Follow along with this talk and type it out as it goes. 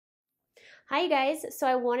Hi, you guys. So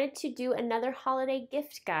I wanted to do another holiday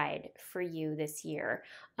gift guide for you this year.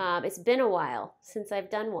 It's been a while since I've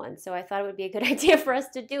done one, so I thought it would be a good idea for us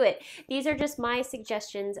to do it. These are just my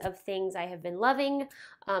suggestions of things I have been loving,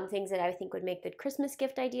 things that I think would make good Christmas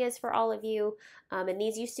gift ideas for all of you. And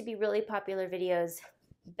these used to be really popular videos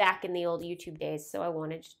back in the old YouTube days, so I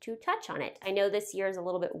wanted to touch on it. I know this year is a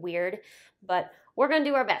little bit weird, but we're going to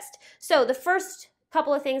do our best. So the first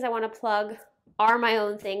couple of things I want to plug are my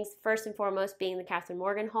own things, first and foremost being the Kathryn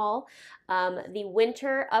Morgan haul. The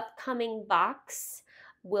winter upcoming box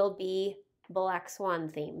will be Black Swan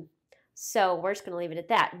theme. So we're just going to leave it at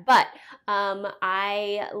that. But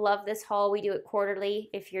I love this haul. We do it quarterly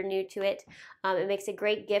if you're new to it. It makes a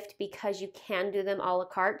great gift because you can do them a la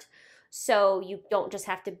carte. So you don't just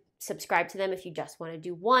have to subscribe to them if you just want to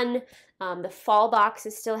do one. The fall box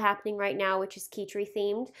is still happening right now, which is Kathryn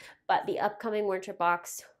themed. But the upcoming winter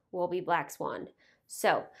box will be Black Swan.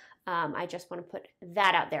 So I just want to put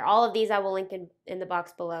that out there. All of these I will link in the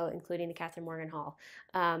box below, including the Kathryn Morgan haul.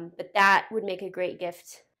 But that would make a great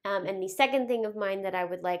gift. And the second thing of mine that I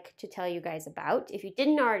would like to tell you guys about, if you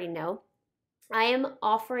didn't already know, I am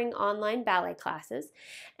offering online ballet classes,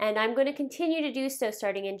 and I'm going to continue to do so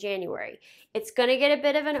starting in January. It's going to get a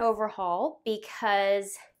bit of an overhaul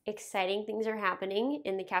because exciting things are happening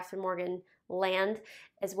in the Kathryn Morgan land,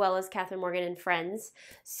 as well as Kathryn Morgan and Friends.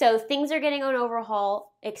 So things are getting an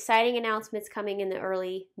overhaul, exciting announcements coming in the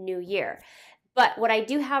early new year. But what I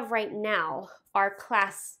do have right now are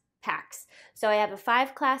class packs. So I have a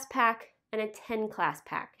 5-class pack and a 10-class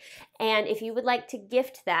pack. And if you would like to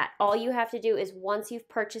gift that, all you have to do is once you've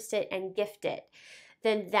purchased it and gift it,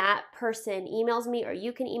 then that person emails me, or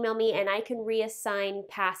you can email me, and I can reassign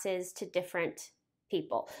passes to different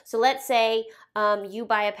people. So let's say you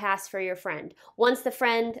buy a pass for your friend. Once the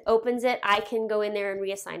friend opens it, I can go in there and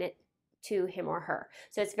reassign it to him or her.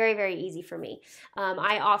 So it's very, very easy for me.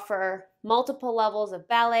 I offer multiple levels of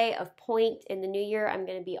ballet, of pointe. In the new year, I'm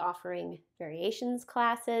going to be offering variations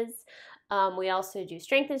classes. We also do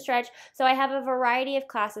strength and stretch. So I have a variety of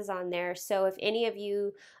classes on there. So if any of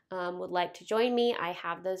you would like to join me, I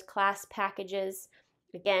have those class packages.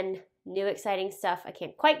 Again, new exciting stuff I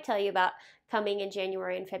can't quite tell you about coming in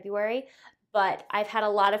January and February, but I've had a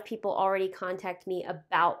lot of people already contact me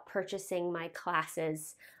about purchasing my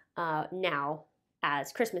classes now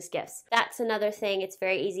as Christmas gifts. That's another thing. It's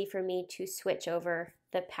very easy for me to switch over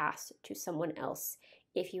the pass to someone else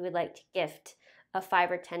if you would like to gift a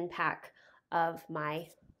 5 or 10 pack of my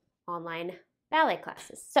online ballet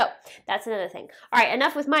classes. So that's another thing. All right,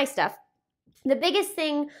 enough with my stuff. The biggest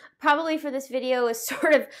thing probably for this video is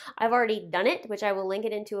sort of, I've already done it, which I will link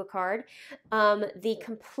it into a card. The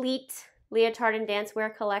complete leotard and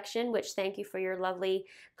dancewear collection, which thank you for your lovely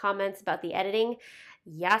comments about the editing.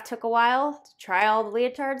 Yeah, it took a while to try all the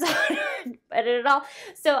leotards on, edit it all.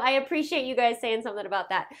 So I appreciate you guys saying something about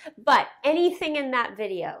that. But anything in that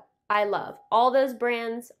video, I love. All those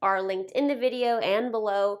brands are linked in the video and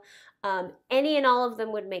below. Any and all of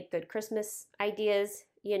them would make good Christmas ideas.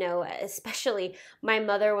 You know, especially my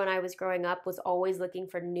mother when I was growing up was always looking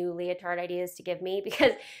for new leotard ideas to give me,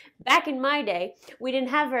 because back in my day, we didn't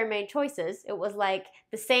have very many choices. It was like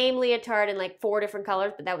the same leotard in like 4 different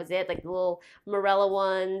colors, but that was it, like the little Morella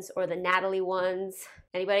ones or the Natalie ones.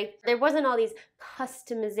 Anybody? There wasn't all these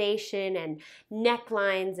customization and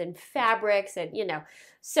necklines and fabrics and, you know.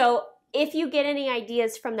 So if you get any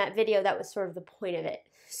ideas from that video, that was sort of the point of it.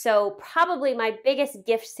 So probably my biggest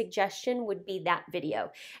gift suggestion would be that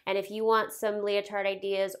video. And if you want some leotard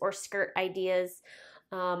ideas or skirt ideas,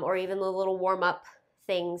 or even the little warm-up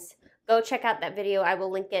things, go check out that video. I will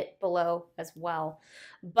link it below as well.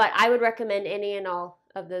 But I would recommend any and all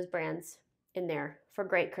of those brands in there for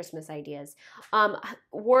great Christmas ideas.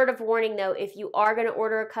 Word of warning though, if you are going to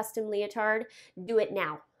order a custom leotard, do it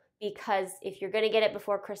now. Because if you're going to get it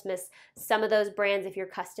before Christmas, some of those brands, if you're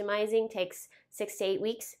customizing, takes 6 to 8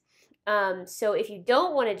 weeks. So if you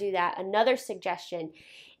don't want to do that, another suggestion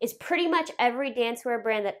is pretty much every dancewear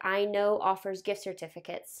brand that I know offers gift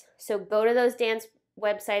certificates. So go to those dance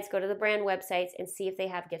websites, go to the brand websites and see if they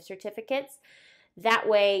have gift certificates. That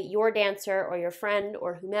way your dancer or your friend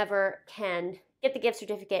or whomever can get the gift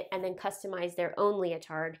certificate and then customize their own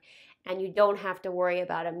leotard, and you don't have to worry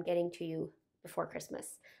about them getting to you before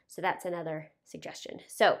Christmas. So that's another suggestion.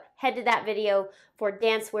 So head to that video for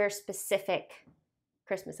dancewear specific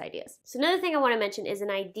Christmas ideas. So another thing I want to mention is an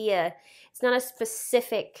idea. It's not a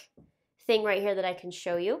specific thing right here that I can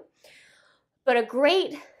show you, but a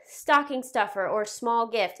great stocking stuffer or small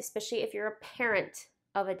gift, especially if you're a parent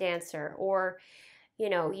of a dancer or, you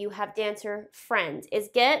know, you have dancer friends, is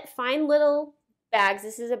find little bags.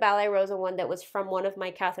 This is a Ballet Rosa one that was from one of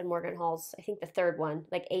my Kathryn Morgan hauls. I think the third one,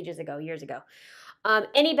 like ages ago, years ago.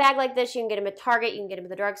 Any bag like this, you can get them at Target, you can get them at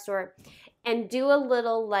the drugstore, and do a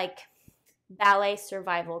little like ballet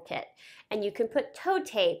survival kit. And you can put toe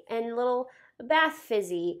tape and little bath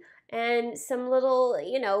fizzy and some little,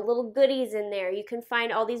 little goodies in there. You can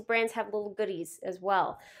find all these brands have little goodies as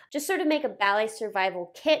well. Just sort of make a ballet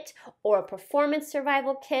survival kit or a performance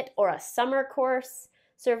survival kit or a summer course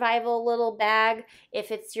survival little bag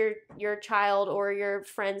if it's your child or your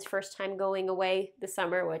friend's first time going away this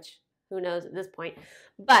summer, which who knows at this point.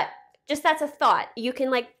 But just that's a thought. You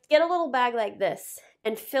can like get a little bag like this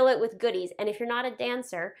and fill it with goodies. And if you're not a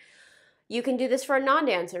dancer, you can do this for a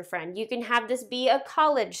non-dancer friend. You can have this be a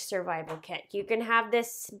college survival kit. You can have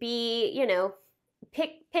this be,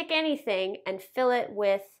 pick anything and fill it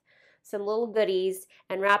with some little goodies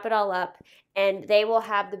and wrap it all up. And they will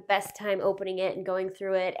have the best time opening it and going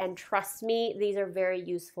through it. And trust me, these are very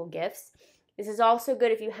useful gifts. This is also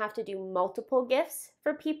good if you have to do multiple gifts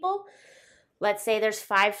for people. Let's say there's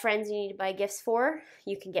 5 friends you need to buy gifts for.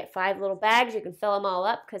 You can get 5 little bags. You can fill them all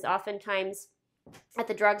up because oftentimes at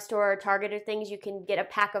the drugstore or Target or things, you can get a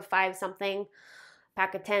pack of 5 something,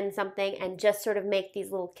 pack of 10 something, and just sort of make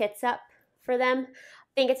these little kits up for them.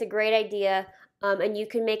 I think it's a great idea, and you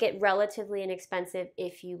can make it relatively inexpensive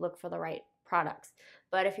if you look for the right products.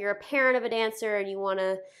 But if you're a parent of a dancer and you want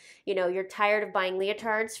to, you're tired of buying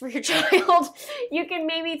leotards for your child, you can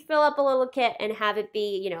maybe fill up a little kit and have it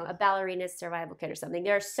be, a ballerina's survival kit or something.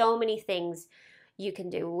 There are so many things you can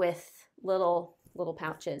do with little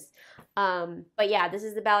pouches. But yeah, this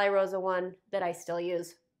is the Ballet Rosa one that I still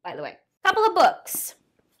use, by the way. Couple of books.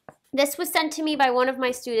 This was sent to me by one of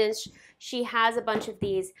my students. She has a bunch of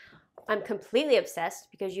these. I'm completely obsessed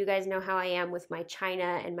because you guys know how I am with my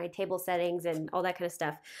china and my table settings and all that kind of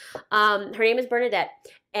stuff. Her name is Bernadette,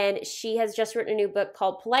 and she has just written a new book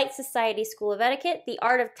called Polite Society School of Etiquette, The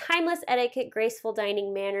Art of Timeless Etiquette, Graceful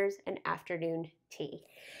Dining Manners, and Afternoon Tea.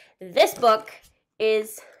 This book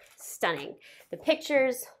is stunning. The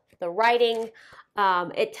pictures, the writing,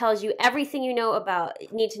 it tells you everything you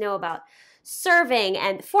need to know about serving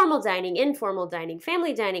and formal dining, informal dining,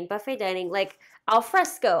 family dining, buffet dining, like al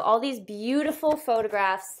fresco, all these beautiful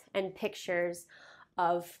photographs and pictures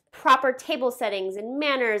of proper table settings and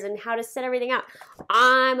manners and how to set everything out.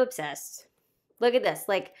 I'm obsessed. Look at this,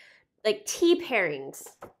 like tea pairings,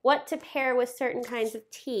 what to pair with certain kinds of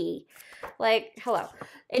tea. Like, hello.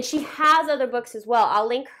 And she has other books as well. I'll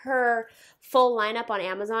link her full lineup on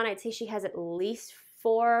Amazon. I'd say she has at least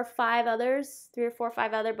 3 or 4 or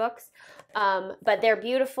 5 other books. But they're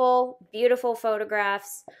beautiful, beautiful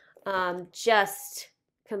photographs. Just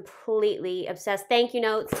completely obsessed. Thank you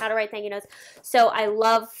notes, how to write thank you notes. So I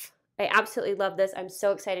absolutely love this. I'm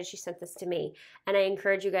so excited she sent this to me. And I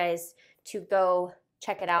encourage you guys to go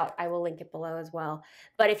check it out. I will link it below as well.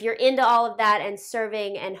 But if you're into all of that and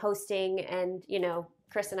serving and hosting and,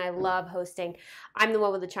 Chris and I love hosting. I'm the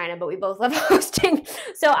one with the china, but we both love hosting.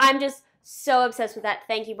 So I'm just so obsessed with that.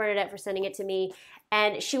 Thank you, Bernadette, for sending it to me.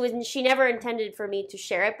 And she never intended for me to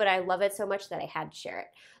share it, but I love it so much that I had to share it.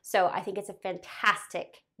 So I think it's a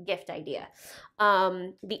fantastic gift idea.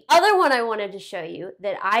 The other one I wanted to show you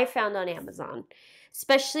that I found on Amazon,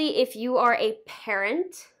 especially if you are a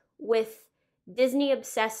parent with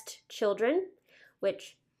Disney-obsessed children,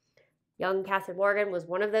 which young Kathryn Morgan was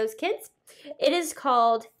one of those kids. It is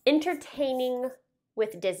called Entertaining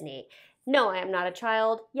with Disney. No, I am not a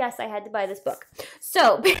child. Yes, I had to buy this book.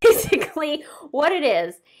 So basically what it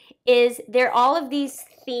is they're all of these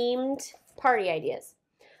themed party ideas.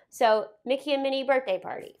 So Mickey and Minnie birthday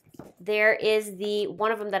party. There is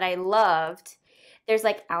one of them that I loved. There's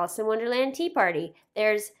like Alice in Wonderland tea party.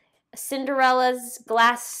 There's Cinderella's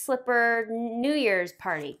glass slipper New Year's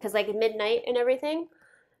party, because like midnight and everything.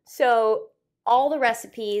 So all the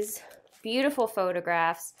recipes, beautiful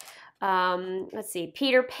photographs. Let's see,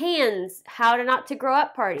 Peter Pan's How to Not to Grow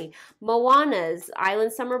Up party, Moana's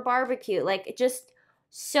Island Summer Barbecue, like just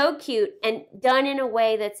so cute and done in a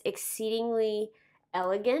way that's exceedingly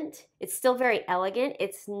elegant. It's still very elegant.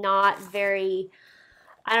 It's not very,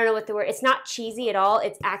 I don't know what the word, it's not cheesy at all.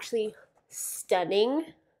 It's actually stunning,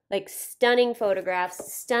 like stunning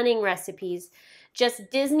photographs, stunning recipes.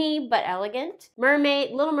 Just Disney, but elegant.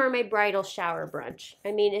 Little Mermaid bridal shower brunch.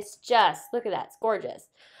 I mean, it's just, look at that, it's gorgeous.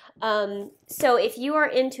 So if you are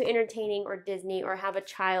into entertaining or Disney or have a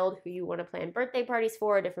child who you want to plan birthday parties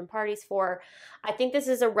for, or different parties for, I think this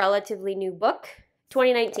is a relatively new book.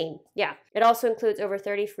 2019, yeah. It also includes over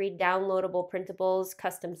 30 free downloadable printables,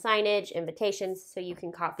 custom signage, invitations, so you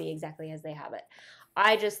can copy exactly as they have it.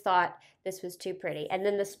 I just thought this was too pretty. And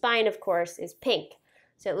then the spine, of course, is pink.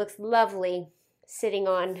 So it looks lovely sitting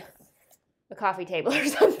on a coffee table or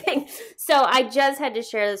something. So I just had to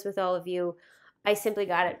share this with all of you. I simply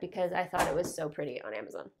got it because I thought it was so pretty on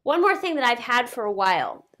Amazon. One more thing that I've had for a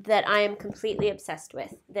while that I am completely obsessed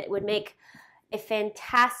with that would make a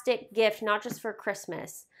fantastic gift, not just for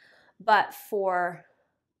Christmas, but for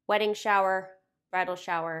wedding shower, bridal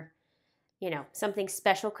shower, you know, something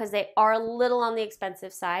special, because they are a little on the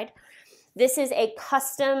expensive side. This is a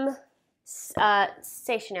custom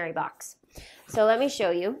stationery box. So let me show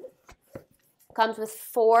you. Comes with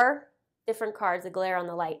 4 different cards, a glare on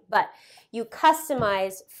the light, but you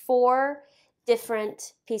customize 4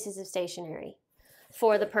 different pieces of stationery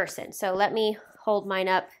for the person. So let me hold mine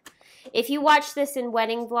up. If you watched this in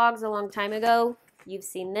wedding vlogs a long time ago, you've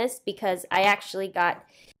seen this because I actually got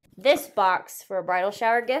this box for a bridal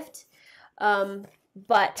shower gift,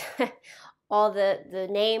 but all the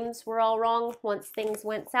names were all wrong once things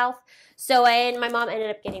went south. So my mom ended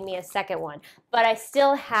up getting me a second one, but I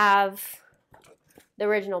still have the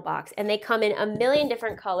original box, and they come in a million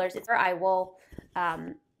different colors. I will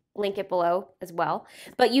link it below as well.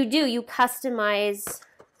 But you customize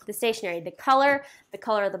the stationery, the color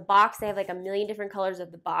of the box. They have like a million different colors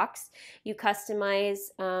of the box. You customize,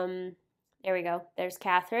 there we go. There's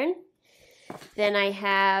Kathryn. Then I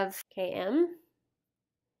have KM.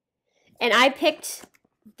 And I picked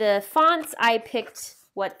the fonts. I picked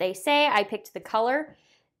what they say. I picked the color,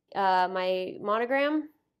 my monogram.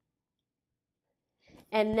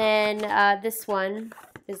 And then this one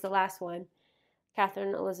is the last one.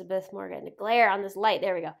 Kathryn Elizabeth Morgan. The glare on this light.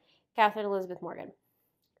 There we go. Kathryn Elizabeth Morgan.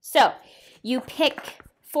 So you pick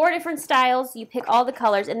 4 different styles. You pick all the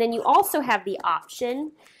colors. And then you also have the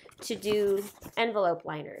option to do envelope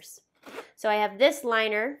liners. So I have this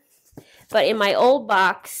liner. But in my old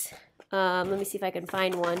box, let me see if I can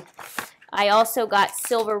find one. I also got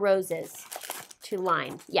silver roses to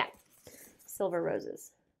line. Yeah, silver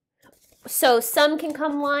roses. So some can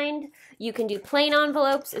come lined. You can do plain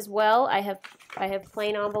envelopes as well. I have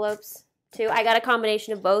plain envelopes too. I got a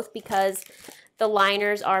combination of both because the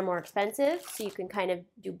liners are more expensive, so you can kind of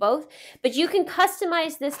do both. But you can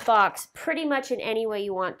customize this box pretty much in any way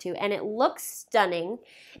you want to, and it looks stunning.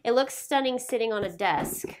 It looks stunning sitting on a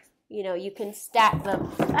desk. You know, you can stack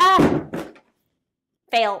them. Ah!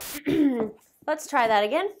 Fail. Let's try that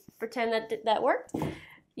again. Pretend that worked.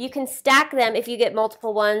 You can stack them if you get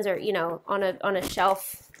multiple ones, or, you know, on a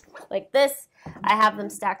shelf like this. I have them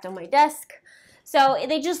stacked on my desk. So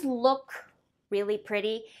they just look really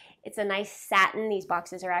pretty. It's a nice satin. These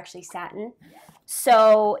boxes are actually satin.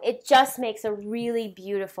 So it just makes a really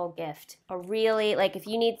beautiful gift. Like, if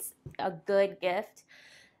you need a good gift,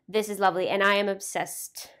 this is lovely. And I am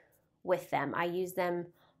obsessed with them. I use them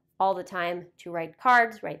all the time to write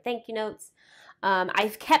cards, write thank you notes.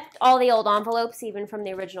 I've kept all the old envelopes, even from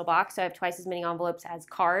the original box, so I have twice as many envelopes as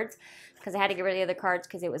cards, because I had to get rid of the other cards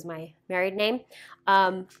because it was my married name.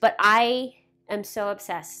 But I am so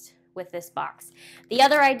obsessed with this box. The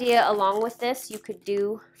other idea along with this you could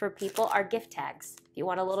do for people are gift tags. If you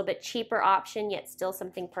want a little bit cheaper option, yet still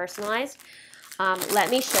something personalized, let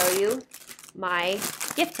me show you my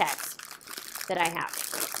gift tags that I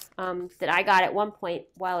have, that I got at one point a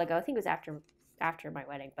while ago. I think it was after my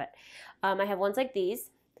wedding, but I have ones like these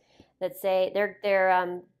that say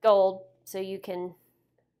they're gold, so you can,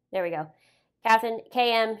 there we go.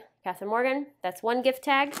 KM, Kathryn Morgan, that's one gift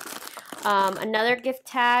tag. Another gift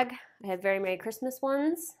tag, I have Very Merry Christmas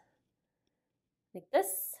ones, like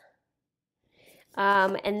this.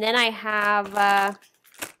 And then I have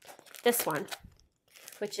this one,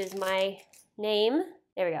 which is my name.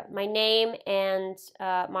 There we go, my name and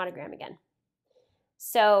monogram again.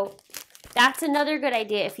 So that's another good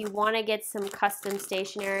idea if you want to get some custom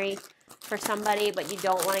stationery for somebody, but you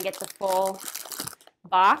don't want to get the full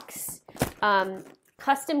box.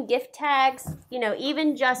 Custom gift tags, you know,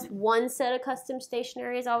 even just one set of custom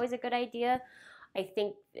stationery is always a good idea. I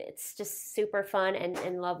think it's just super fun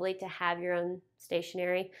and lovely to have your own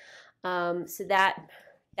stationery. So that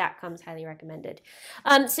comes highly recommended.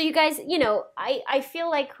 So you guys, you know, I feel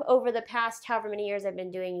like over the past however many years I've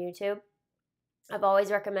been doing YouTube, I've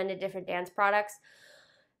always recommended different dance products.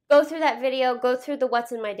 Go through that video, go through the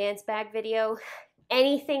What's in My Dance Bag video.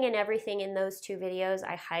 Anything and everything in those 2 videos,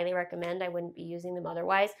 I highly recommend. I wouldn't be using them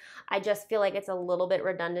otherwise. I just feel like it's a little bit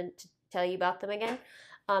redundant to tell you about them again.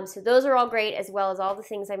 So those are all great, as well as all the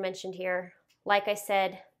things I mentioned here. Like I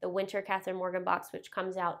said, the winter Kathryn Morgan box, which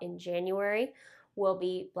comes out in January, will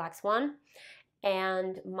be Black Swan.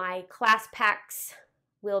 And my class packs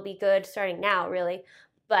will be good starting now, really.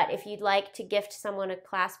 But if you'd like to gift someone a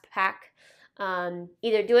class pack,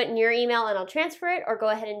 Either do it in your email and I'll transfer it, or go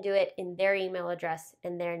ahead and do it in their email address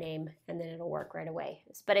and their name, and then it'll work right away.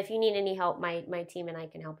 But if you need any help, my team and I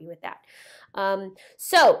can help you with that.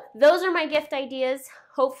 So those are my gift ideas.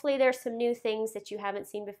 Hopefully there's some new things that you haven't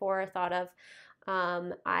seen before or thought of.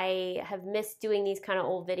 I have missed doing these kind of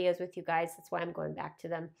old videos with you guys. That's why I'm going back to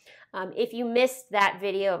them. If you missed that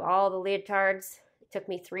video of all the leotards, it took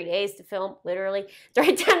me 3 days to film, literally. It's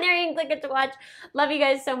right down there. You can click it to watch. Love you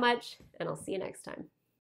guys so much, and I'll see you next time.